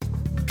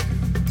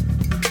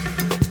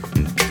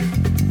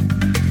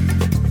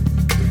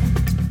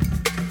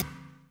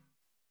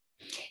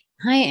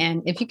Hi,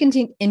 Anne. If you can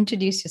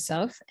introduce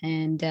yourself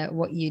and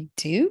what you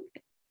do.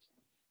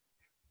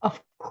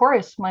 Of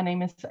course, my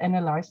name is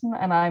Anne Larsen,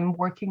 and I'm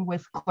working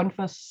with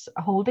Grundfos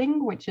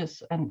Holding, which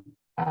is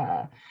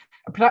a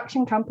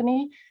production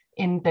company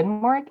in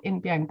Denmark,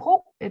 in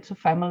Bjerringbro. It's a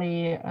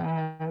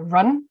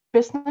family-run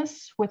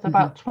business with Mhm.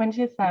 about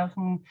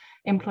 20,000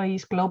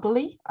 employees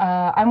globally.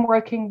 I'm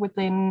working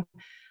within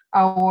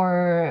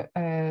our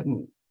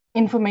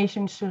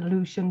information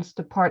solutions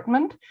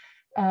department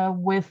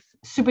with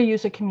super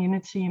user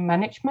community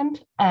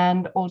management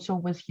and also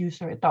with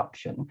user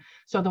adoption.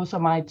 So those are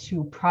my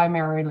two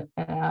primary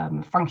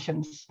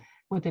functions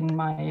within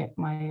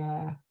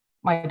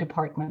my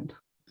department.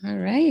 All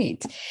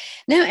right.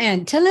 Now,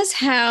 Anne, tell us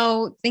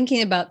how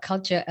thinking about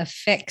culture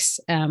affects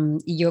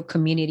your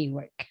community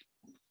work.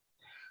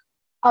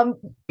 Um,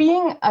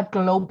 Being a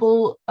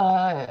global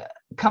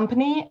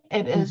company,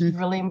 it is Mhm.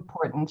 really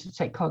important to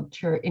take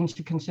culture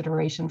into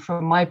consideration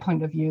from my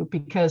point of view,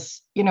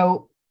 because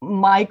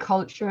my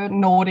culture,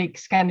 Nordic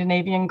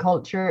Scandinavian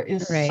culture,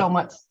 is so Right.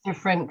 much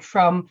different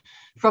from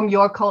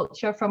your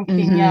culture, from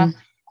Kenya,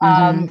 Hmm.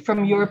 Hmm.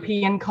 from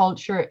European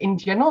culture in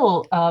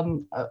general.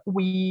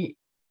 We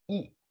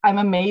I'm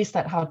amazed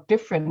at how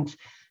different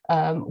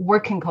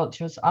working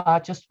cultures are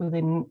just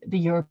within the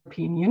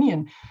European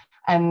Union.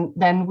 And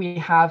then we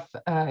have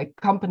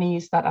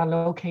companies that are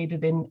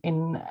located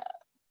in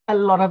a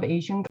lot of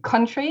Asian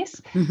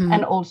countries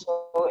and Hmm. also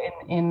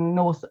in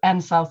North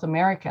and South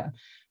America.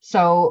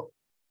 So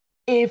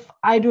if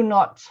I do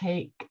not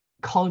take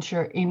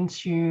culture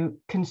into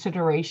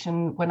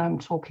consideration when I'm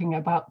talking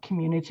about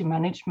community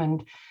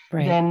management,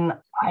 Right. then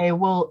I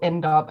will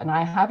end up, and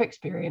I have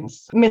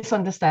experienced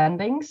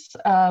misunderstandings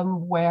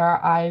where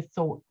I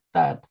thought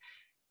that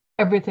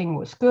everything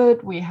was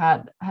good. We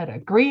had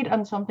agreed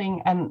on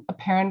something, and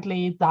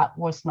apparently that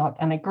was not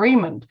an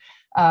agreement.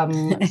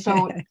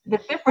 So the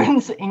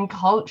difference in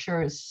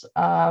cultures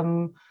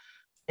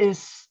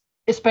is,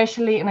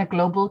 especially in a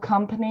global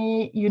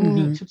company, you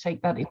need Hmm. to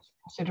take that into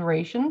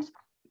considerations,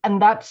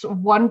 and that's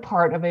one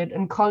part of it.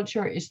 And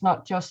culture is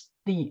not just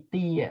the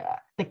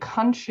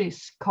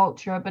country's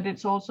culture, but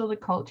it's also the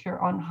culture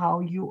on how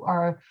you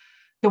are,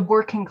 the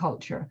working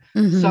culture.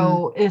 Hmm.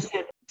 So is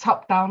it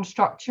top-down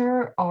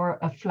structure or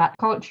a flat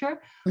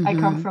culture? I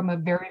come Hmm. from a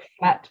very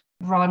flat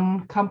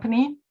run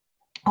company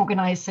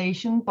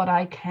organization, but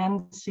I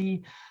can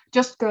see,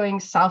 just going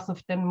south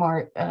of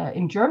Denmark,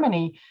 in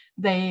Germany,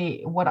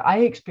 what I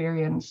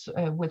experience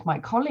with my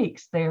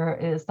colleagues there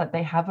is that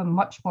they have a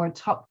much more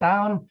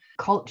top-down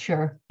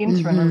culture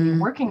internally, Hmm.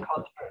 working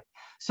culture.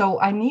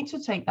 So I need to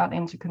take that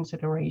into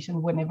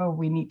consideration whenever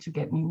we need to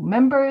get new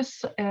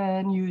members,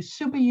 new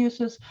super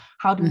users.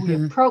 How do we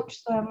Hmm.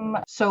 approach them?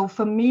 So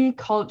for me,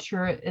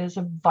 culture is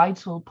a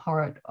vital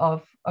part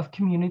of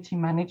community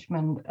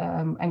management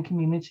and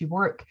community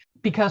work,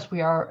 because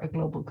we are a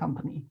global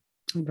company.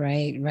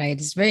 Right, right.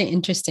 It's very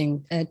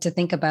interesting to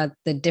think about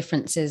the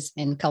differences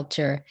in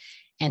culture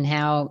and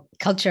how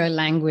cultural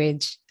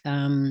language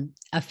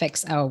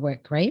affects our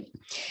work, right?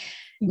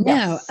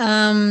 Now,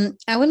 Yes,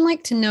 I would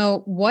like to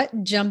know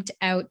what jumped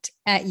out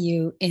at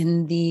you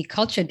in the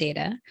culture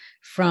data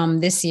from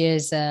this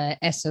year's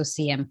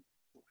SOCM.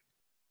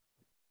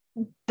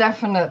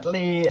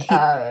 definitely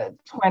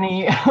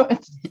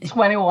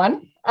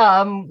 2021.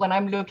 When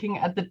I'm looking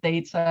at the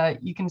data,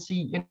 you can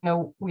see,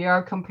 we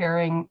are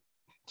comparing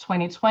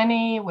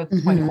 2020 with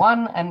Hmm.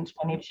 21 and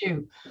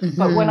 22.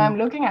 But when Hmm. I'm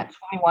looking at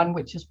 21,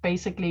 which is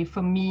basically,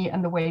 for me,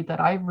 and the way that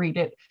I read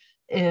it,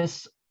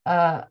 is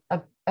a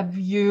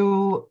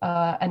view,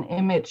 an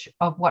image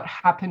of what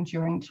happened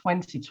during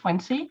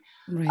 2020.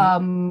 Right.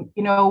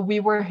 We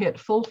were hit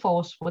full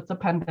force with the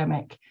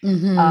pandemic.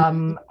 Hmm.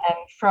 And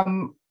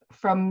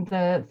from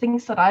the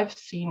things that I've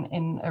seen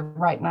in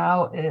right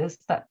now, is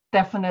that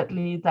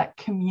definitely that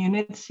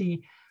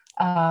community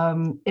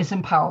is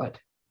empowered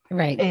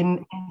Right.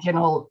 in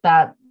general,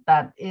 that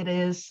it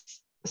is,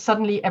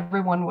 suddenly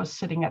everyone was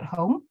sitting at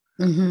home,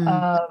 Hmm.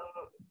 uh,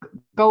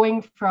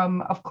 going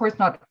from, of course,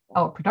 not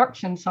our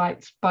production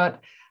sites,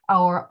 but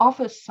our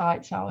office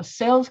sites, our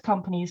sales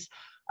companies.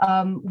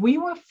 We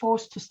were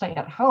forced to stay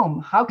at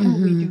home. How can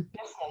we do Hmm.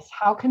 business?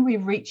 How can we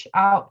reach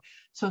out?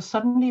 So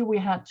suddenly we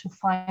had to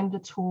find the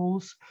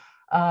tools,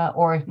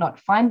 or not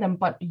find them,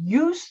 but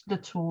use the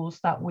tools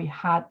that we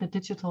had, the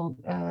digital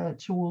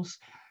tools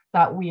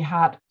that we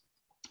had.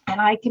 And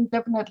I can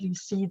definitely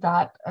see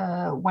that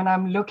when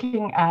I'm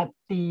looking at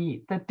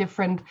the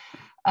different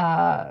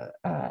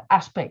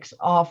aspects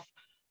of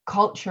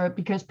culture,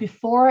 because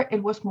before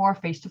it was more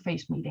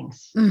face-to-face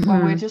meetings.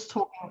 When we're Hmm. just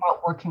talking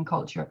about working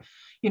culture,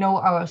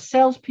 our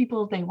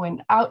salespeople, they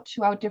went out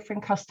to our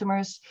different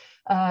customers.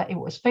 It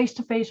was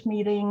face-to-face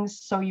meetings,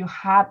 so you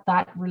had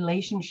that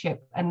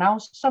relationship. And now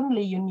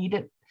suddenly you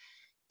needed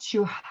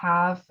to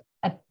have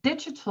a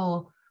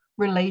digital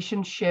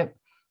relationship.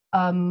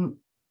 um,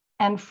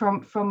 and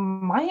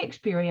from my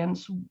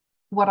experience,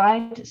 what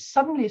I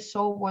suddenly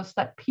saw was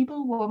that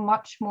people were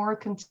much more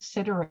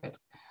considerate.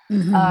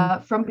 Hmm.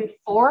 From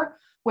before,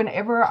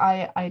 whenever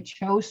I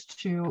chose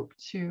to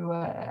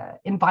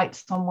invite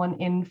someone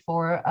in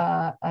for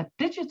a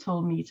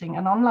digital meeting,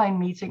 an online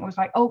meeting, it was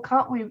like, oh,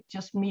 can't we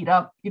just meet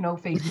up,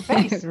 face to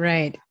face?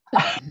 Right.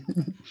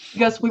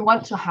 Because we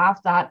want to have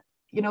that,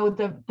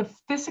 the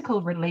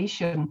physical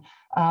relation,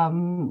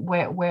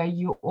 where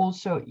you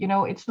also,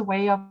 it's the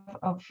way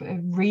of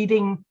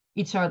reading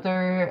each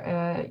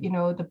other,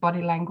 the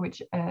body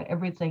language,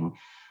 everything.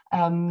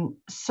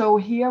 So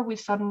here we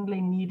suddenly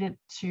needed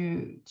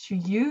to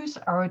use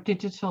our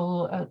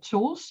digital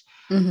tools.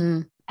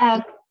 Mm-hmm.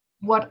 And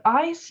what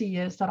I see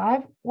is that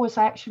I was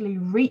actually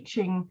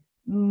reaching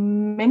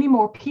many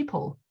more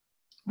people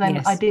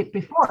than I did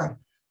before,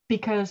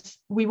 because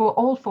we were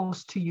all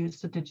forced to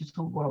use the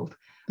digital world.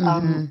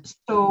 Mm-hmm.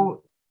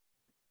 So,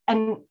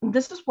 and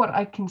this is what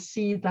I can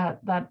see,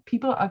 that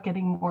people are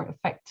getting more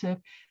effective.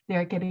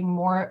 They're getting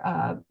more,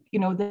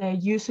 they're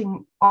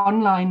using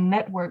online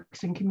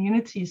networks and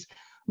communities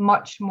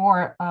much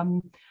more.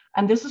 And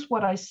this is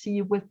what I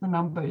see with the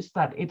numbers,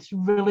 that it's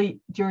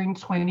really during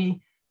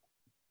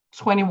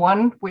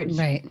 2021, which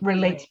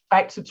relates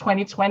back to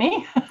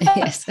 2020.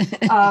 Yes.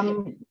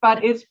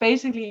 But it's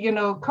basically,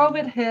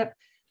 COVID hit,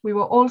 we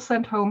were all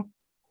sent home.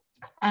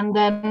 And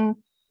then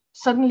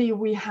suddenly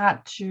we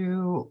had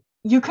to,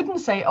 you couldn't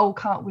say, oh,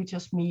 can't we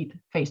just meet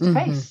face to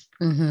face?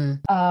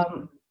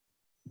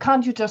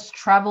 Can't you just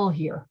travel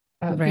here?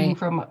 Being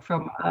from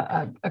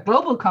a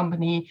global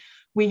company,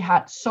 we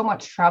had so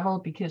much travel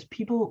because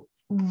people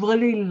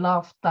really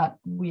loved that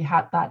we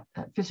had that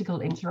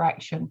physical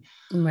interaction.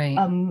 Right.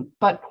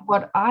 But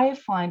what I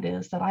find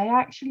is that I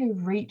actually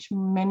reach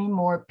many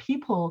more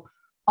people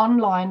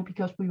online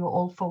because we were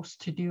all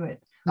forced to do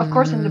it. Of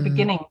course, in the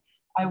beginning,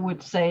 I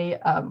would say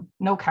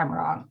no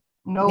camera on.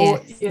 No,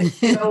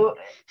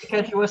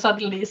 because you were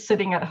suddenly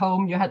sitting at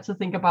home, you had to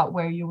think about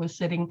where you were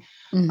sitting.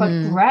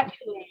 But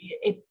gradually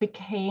it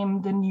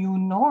became the new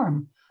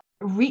norm,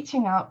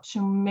 reaching out to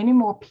many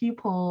more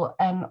people.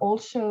 And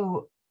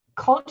also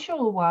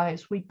cultural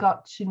wise, we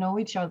got to know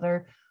each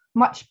other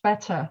much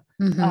better.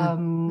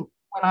 When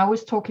I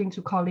was talking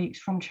to colleagues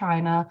from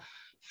China,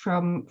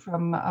 from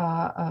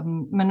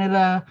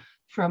Manila,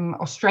 from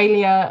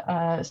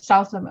Australia,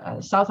 South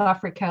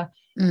Africa,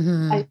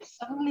 I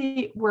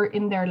suddenly were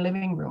in their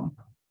living room,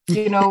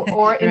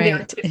 or in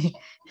their kitchen.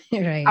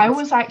 I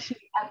was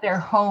actually at their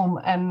home,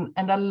 and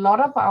a lot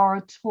of our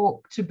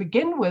talk to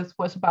begin with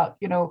was about,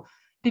 do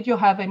you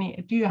have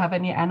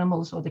any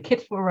animals, or the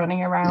kids were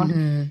running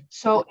around.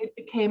 So it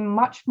became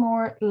much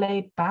more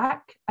laid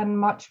back and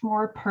much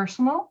more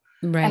personal.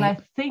 And I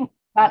think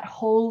that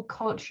whole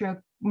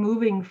culture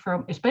moving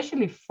from,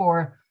 especially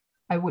for,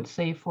 I would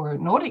say, for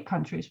Nordic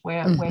countries,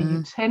 where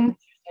you tend to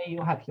say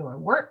you have your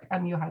work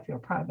and you have your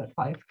private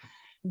life,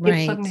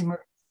 it suddenly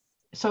merged.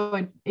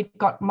 So it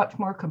got much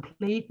more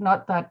complete.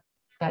 Not that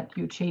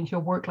you change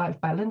your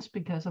work-life balance,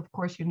 because of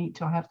course you need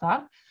to have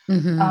that.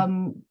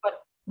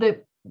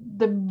 But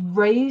the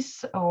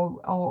raise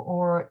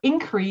or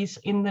increase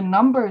in the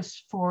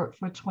numbers for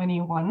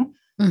 21,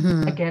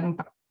 again,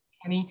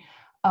 20,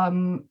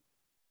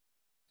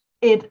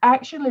 it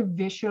actually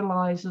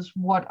visualizes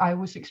what I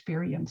was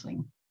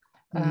experiencing.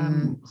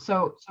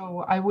 So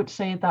I would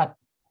say that,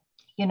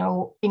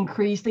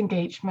 increased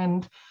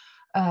engagement,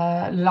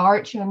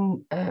 large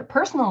and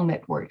personal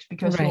networks,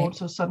 because you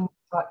also suddenly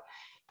got,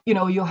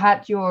 you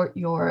had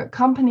your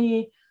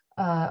company,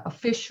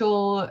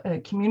 official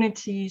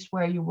communities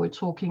where you were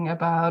talking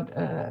about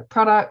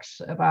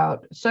products,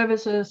 about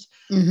services,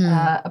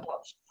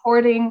 about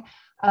supporting,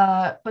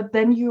 but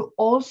then you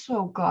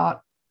also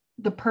got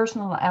the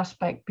personal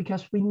aspect,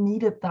 because we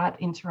needed that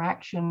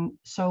interaction.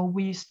 So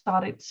we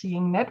started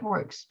seeing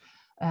networks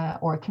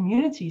or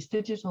communities,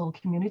 digital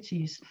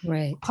communities,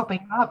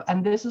 popping up.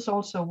 And this is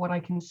also what I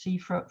can see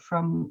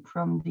from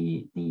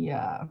the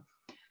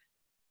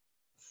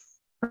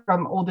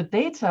from all the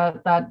data,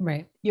 that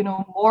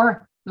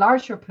more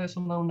larger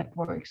personal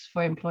networks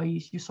for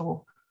employees. You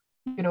saw,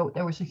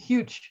 there was a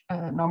huge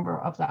number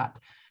of that.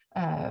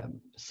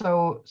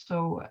 So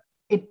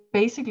it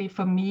basically,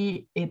 for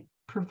me, it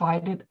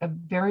provided a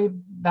very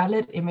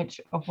valid image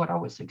of what I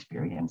was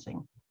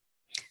experiencing.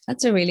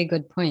 That's a really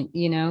good point.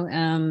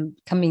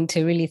 Coming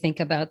to really think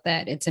about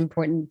that, it's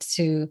important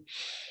to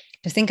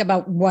think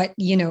about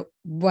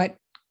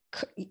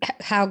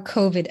how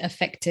COVID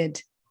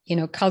affected,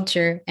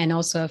 culture, and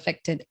also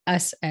affected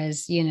us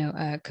as,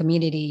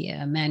 community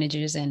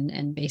managers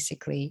and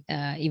basically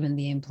even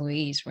the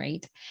employees,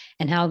 right?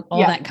 And how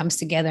all that comes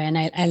together. And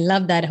I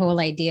love that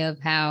whole idea of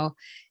how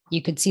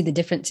you could see the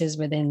differences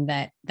within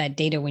that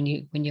data when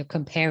you're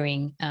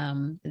comparing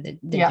the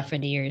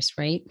different years,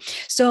 right?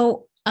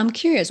 So I'm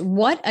curious,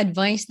 what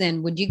advice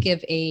then would you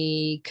give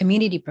a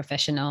community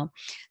professional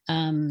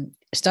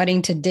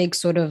starting to dig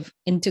sort of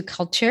into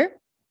culture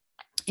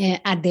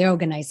at their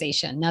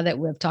organization? Now that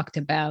we've talked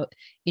about,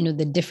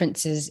 the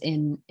differences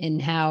in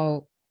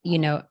how,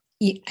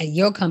 at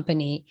your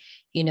company,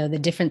 the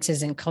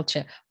differences in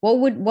culture,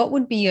 what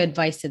would be your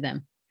advice to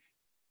them?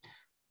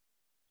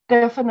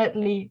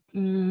 Definitely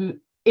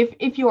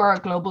if you are a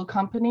global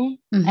company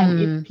and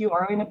Mm-hmm. if you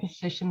are in a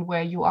position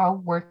where you are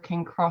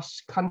working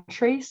cross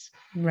countries,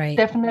 Right.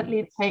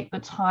 definitely take the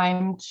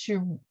time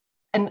to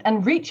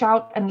and reach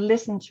out and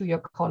listen to your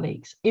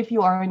colleagues. If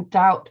you are in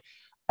doubt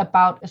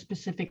about a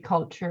specific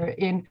culture,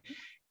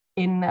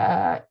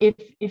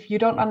 if you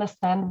don't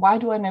understand, why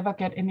do I never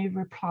get any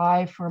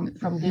reply from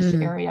this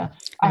Mm-hmm. area?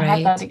 I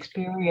had that Right.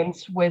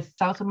 experience with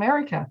South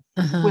America,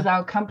 Uh-huh. with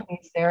our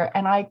companies there,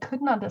 and I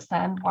couldn't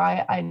understand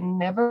why I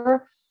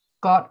never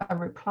got a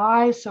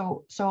reply.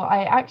 So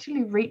I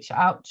actually reached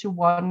out to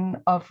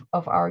one of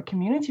our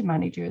community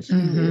managers who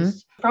Mm-hmm.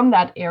 is from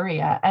that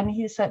area, and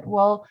he said,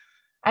 well,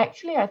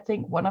 actually, I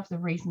think one of the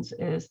reasons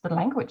is the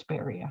language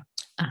barrier.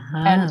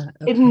 And Uh-huh.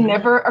 it Okay.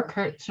 never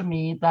occurred to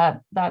me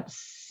that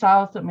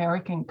South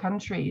American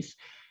countries,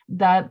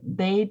 that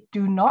they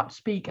do not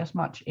speak as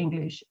much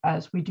English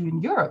as we do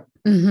in Europe.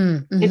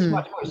 Mm-hmm. It's Mm-hmm.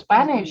 much more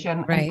Spanish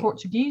and Right.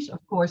 Portuguese, of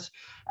course,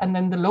 and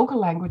then the local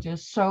languages.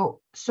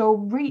 So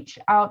reach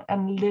out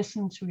and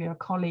listen to your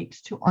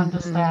colleagues to Mm-hmm.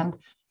 understand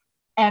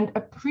and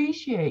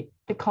appreciate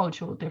the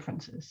cultural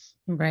differences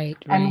Right.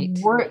 and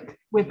Right. work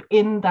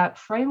within that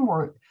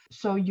framework,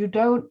 so you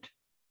don't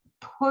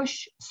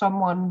push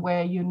someone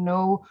where you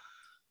know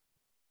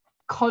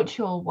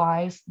cultural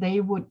wise they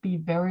would be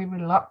very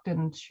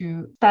reluctant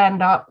to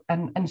stand up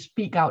and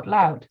speak out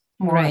loud,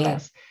 more or Right.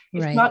 less.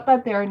 It's Right. not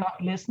that they're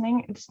not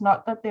listening, it's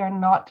not that they're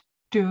not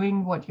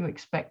doing what you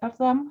expect of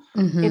them.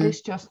 It Mm-hmm.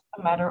 is just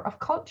a matter of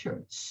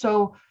culture.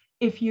 So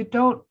if you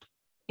don't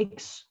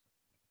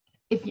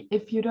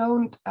if you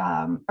don't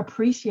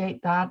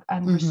appreciate that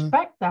and Mm-hmm.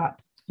 respect that,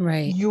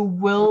 Right. you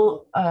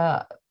will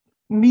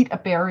meet a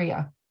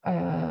barrier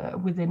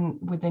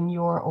within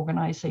your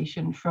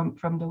organization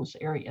from those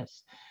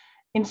areas.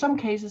 In some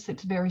cases,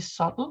 it's very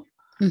subtle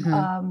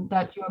Mm-hmm.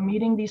 that you're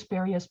meeting these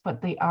barriers,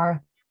 but they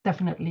are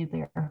definitely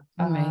there.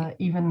 Right.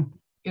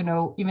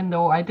 Even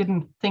though I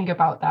didn't think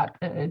about that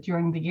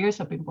during the years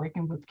I've been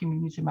working with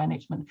community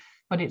management,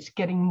 but it's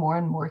getting more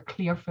and more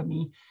clear for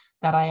me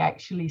that I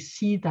actually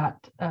see that,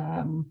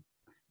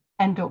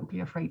 and don't be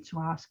afraid to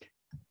ask.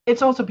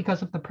 It's also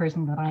because of the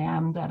person that I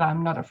am that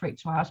I'm not afraid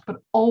to ask, but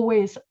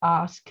always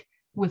ask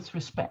with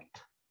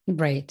respect.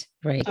 Right.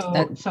 Right.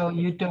 That. So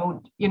you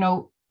don't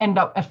end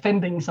up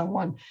offending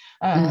someone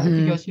Mm-hmm.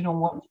 because you don't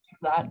want to do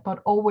that, but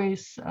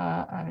always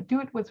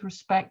do it with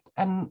respect.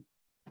 And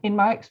in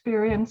my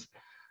experience,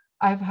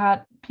 I've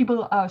had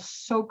people are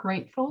so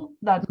grateful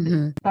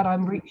Mm-hmm. that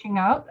I'm reaching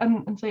out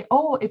and say,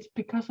 oh, it's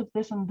because of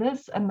this and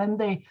this, and then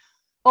they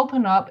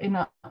open up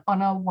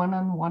on a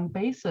one-on-one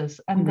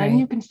basis, and then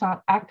you Right. can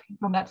start acting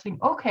from that, saying,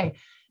 okay,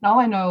 now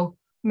I know,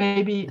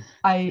 maybe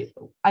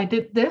I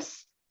did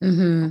this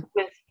Mm-hmm.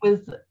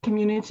 with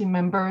community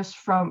members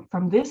from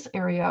this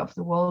area of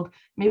the world.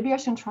 Maybe I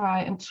should try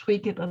and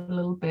tweak it a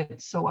little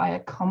bit so I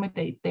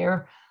accommodate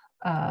their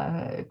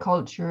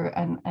culture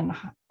and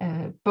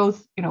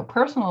both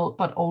personal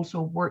but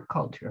also work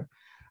culture.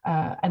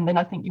 And then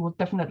I think you will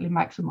definitely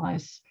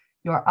maximize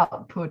your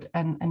output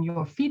and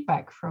your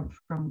feedback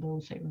from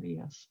those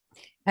areas.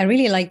 I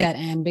really like that,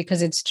 Anne,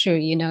 because it's true.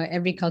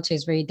 Every culture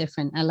is very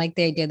different. I like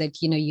the idea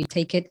that, you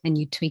take it and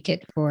you tweak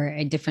it for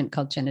a different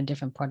culture in a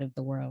different part of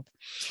the world.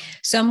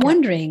 So I'm Yeah.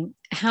 wondering,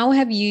 how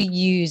have you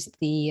used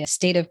the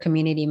state of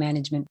community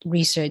management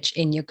research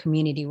in your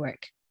community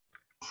work?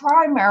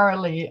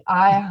 Primarily,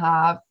 I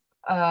have,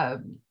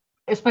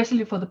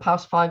 especially for the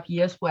past 5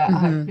 years, where I've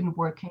Mm-hmm. been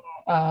working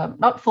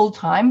not full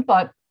time,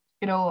 but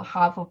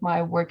half of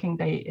my working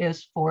day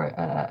is for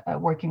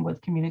working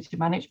with community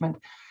management.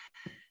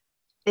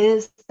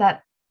 Is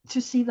that to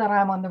see that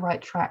I'm on the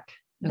right track,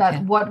 that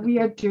Okay. what we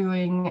are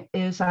doing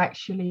is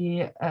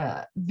actually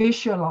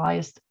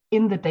visualized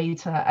in the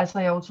data. As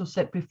I also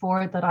said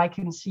before, that I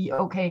can see,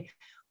 okay,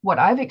 what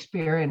I've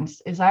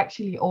experienced is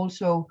actually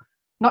also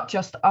not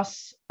just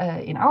us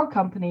in our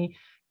company.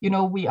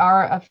 We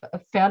are a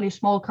fairly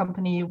small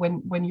company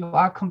when you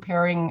are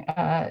comparing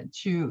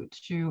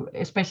to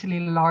especially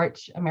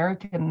large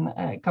American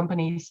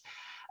companies,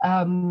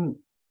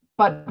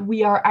 but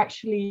we are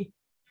actually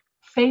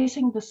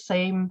facing the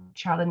same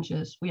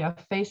challenges. We are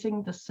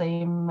facing the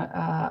same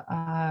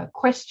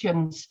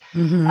questions,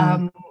 Mm-hmm.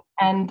 um,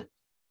 and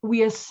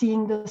we are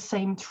seeing the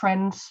same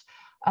trends,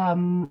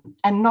 and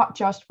not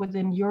just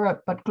within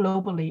Europe, but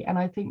globally. And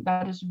I think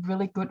that is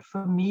really good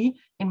for me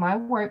in my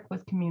work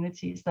with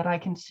communities, that I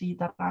can see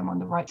that I'm on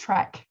the right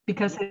track,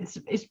 because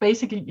it's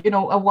basically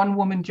a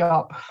one-woman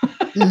job.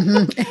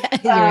 Mm-hmm.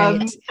 You're um,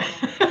 right.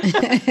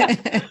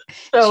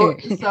 so Sure.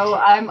 so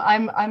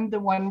I'm the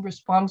one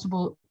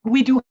responsible.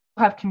 We do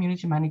have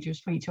community managers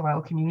for each of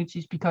our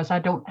communities, because I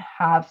don't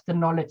have the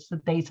knowledge, the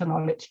data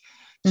knowledge,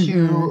 Mm-hmm.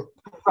 to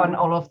run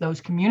all of those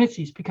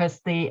communities, because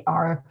they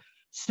are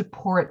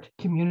support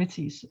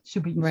communities,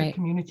 super user Right.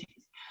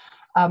 communities.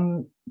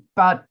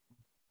 But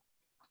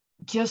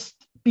just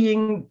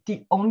being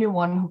the only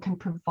one who can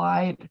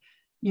provide,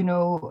 you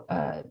know,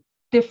 uh,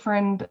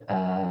 different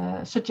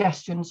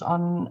suggestions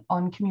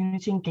on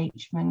community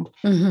engagement,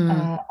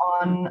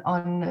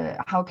 on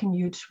how can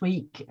you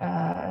tweak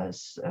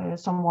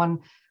someone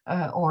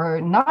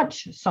or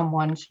nudge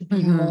someone to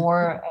be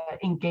more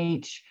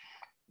engaged.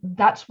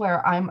 That's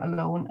where I'm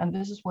alone, and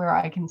this is where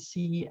I can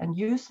see and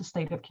use the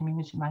state of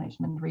community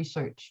management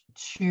research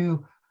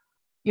to,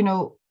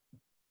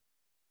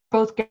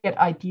 both get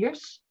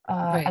ideas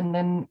and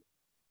then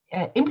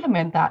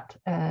implement that.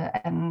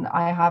 And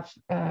I have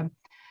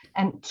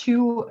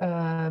two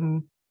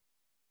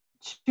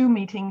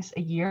meetings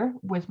a year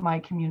with my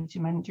community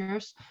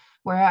managers,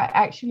 where I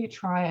actually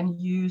try and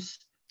use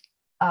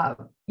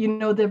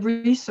the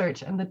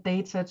research and the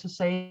data to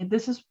say,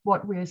 this is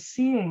what we're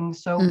seeing.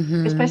 So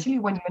especially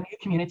when you're in a new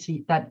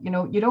community, that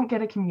you don't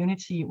get a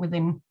community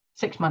within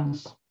 6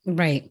 months.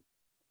 Right.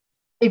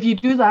 If you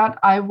do that,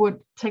 I would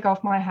take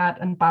off my hat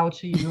and bow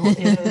to you.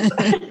 Yes.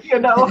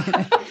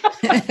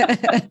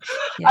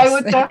 I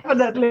would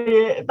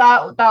definitely,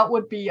 that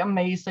would be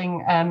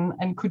amazing,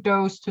 and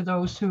kudos to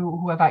those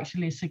who have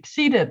actually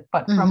succeeded.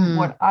 But from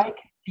what I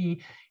can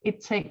see,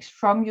 it takes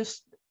from you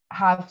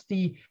have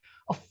the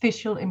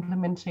official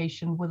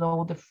implementation with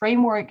all the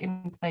framework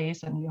in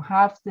place, and you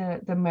have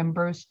the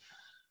members,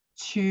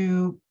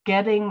 to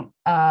getting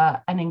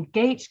an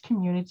engaged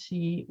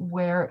community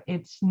where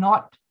it's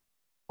not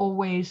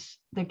always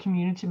the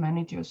community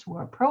managers who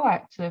are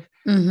proactive,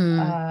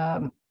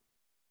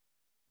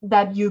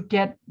 that you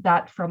get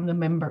that from the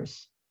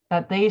members,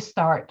 that they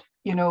start,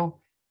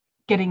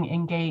 getting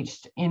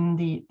engaged in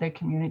the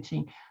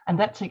community. And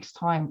that takes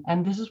time.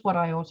 And this is what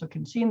I also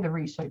can see in the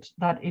research,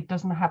 that it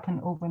doesn't happen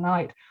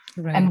overnight.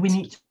 Right. And we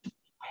need to be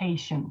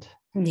patient.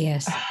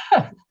 Yes.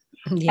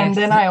 And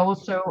then I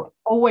also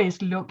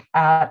always look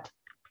at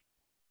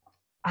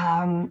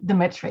the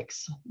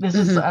metrics. This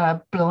is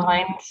a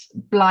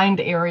blind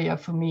area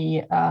for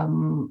me,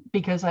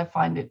 because I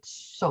find it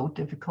so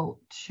difficult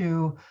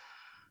to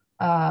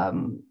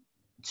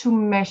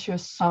measure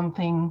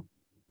something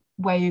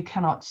where you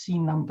cannot see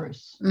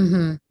numbers.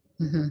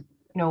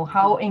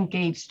 How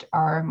engaged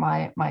are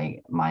my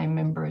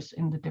members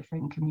in the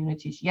different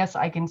communities? Yes,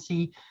 I can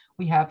see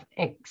we have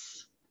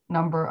X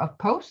number of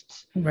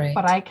posts, right,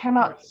 but I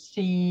cannot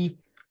see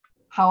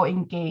how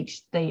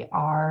engaged they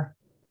are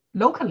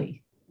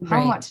locally. How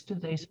right. much do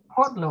they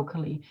support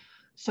locally?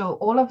 So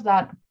all of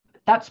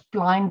that's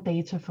blind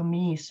data for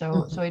me.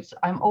 So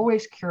I'm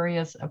always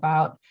curious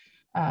about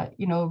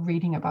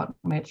reading about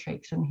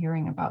metrics and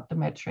hearing about the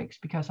metrics,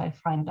 because I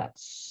find that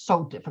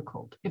so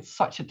difficult. It's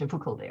such a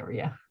difficult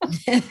area.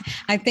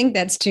 I think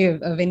that's true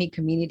of any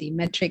community.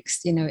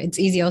 Metrics, it's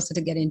easy also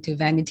to get into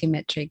vanity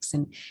metrics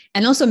and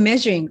also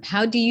measuring.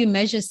 How do you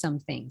measure some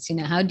things?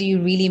 How do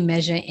you really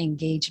measure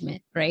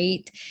engagement,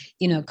 right?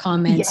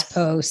 Comments, yes.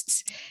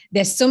 Posts.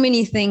 There's so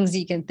many things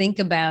you can think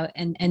about,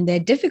 and they're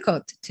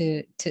difficult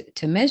to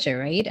measure,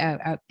 right?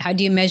 How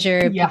do you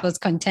measure people's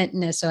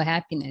contentness or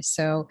happiness?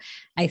 So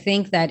I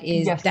think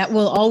that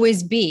will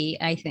always be,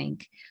 I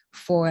think,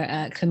 for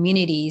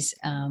communities,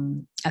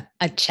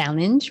 a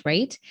challenge,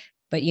 right?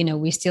 But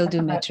we still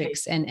do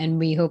metrics, and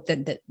we hope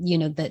that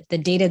the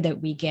data that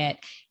we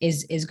get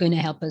is going to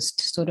help us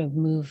to sort of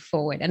move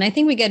forward. And I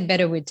think we get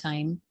better with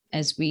time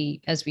as we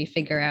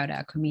figure out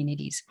our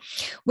communities.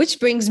 Which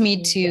brings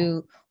me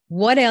to,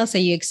 what else are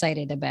you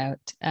excited about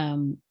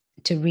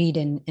to read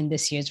in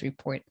this year's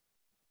report?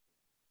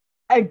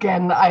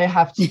 Again, I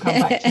have to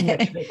come back to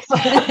Netflix.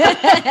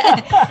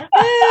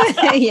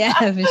 Yeah,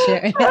 for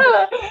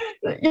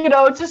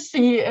sure. To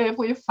see if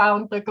we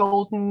found the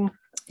golden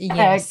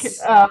egg.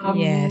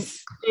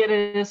 Yes. It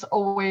is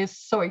always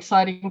so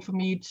exciting for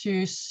me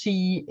to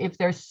see if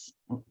there's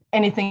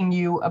anything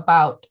new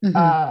about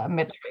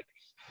metrics.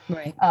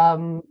 Right.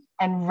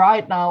 And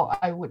right now,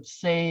 I would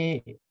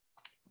say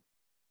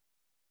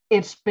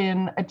it's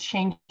been a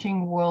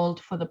changing world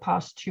for the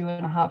past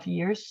 2.5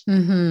 years.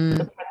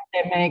 The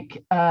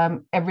pandemic,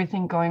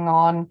 everything going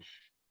on.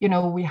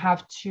 We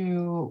have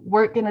to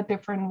work in a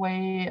different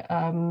way.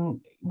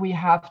 We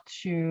have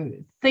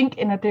to think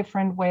in a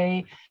different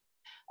way.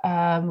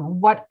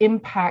 What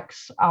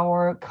impacts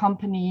our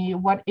company?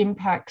 What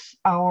impacts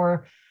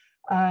our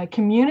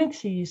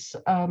communities?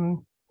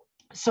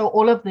 So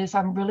all of this,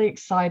 I'm really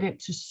excited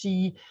to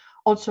see.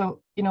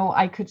 Also,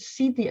 I could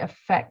see the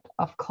effect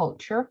of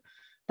culture,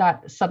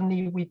 that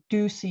suddenly we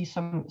do see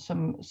some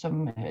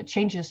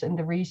changes in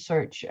the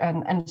research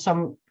and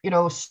some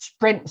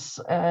sprints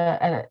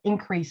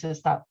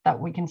increases that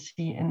we can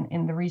see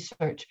in the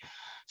research.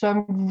 So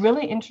I'm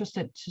really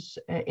interested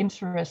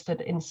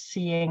in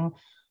seeing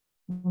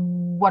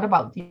what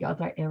about the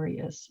other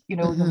areas, the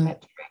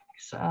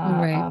metrics,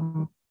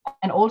 right.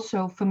 And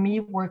also for me,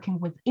 working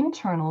with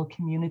internal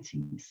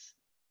communities,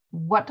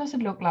 what does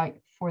it look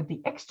like for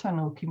the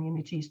external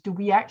communities? Do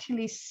we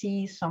actually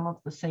see some of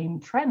the same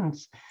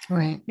trends?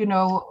 Right.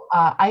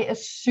 I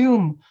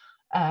assume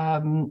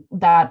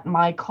that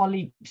my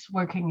colleagues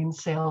working in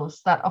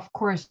sales, that of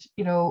course,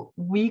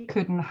 we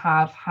couldn't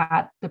have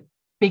had the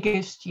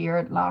biggest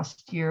year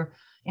last year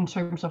in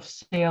terms of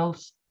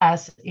sales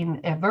as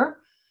in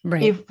ever,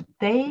 right, if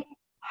they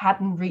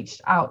hadn't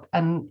reached out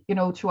and,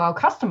 to our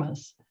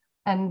customers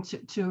and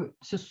to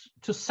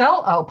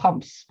sell our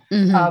pumps.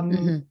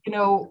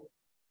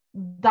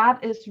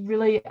 That is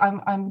really,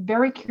 I'm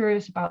very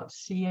curious about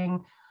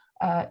seeing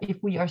if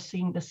we are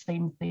seeing the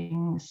same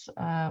things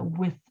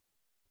with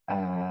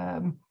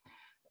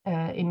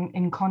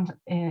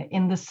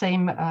in the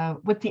same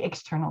with the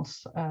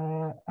externals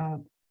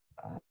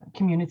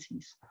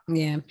communities.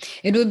 Yeah,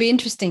 it would be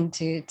interesting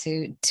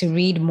to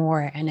read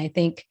more, and I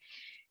think,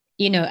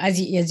 as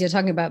you're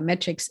talking about,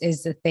 metrics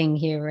is the thing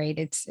here, right?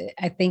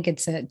 I think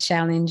it's a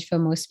challenge for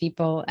most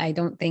people. I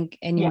don't think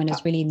anyone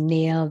has really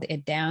nailed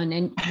it down,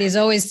 and there's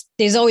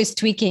always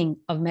tweaking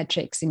of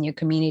metrics in your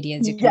community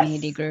as your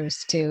community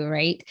grows too,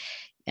 right?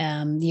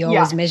 You're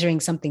always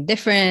measuring something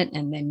different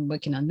and then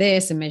working on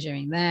this and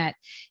measuring that.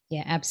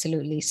 Yeah,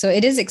 absolutely. So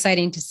it is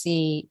exciting to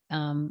see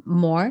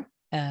more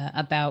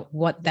about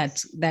what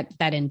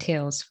that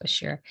entails, for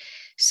sure.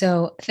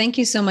 So thank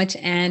you so much,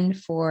 Anne,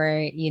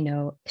 for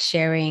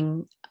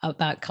sharing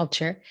about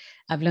culture.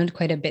 I've learned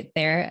quite a bit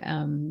there,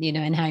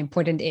 and how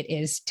important it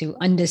is to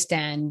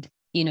understand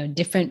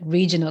different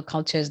regional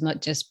cultures,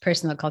 not just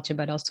personal culture,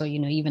 but also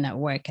even at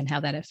work, and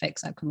how that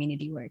affects our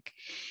community work.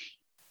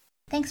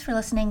 Thanks for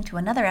listening to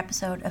another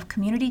episode of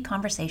Community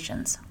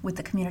Conversations with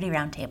the Community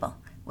Roundtable.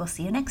 We'll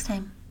see you next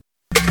time.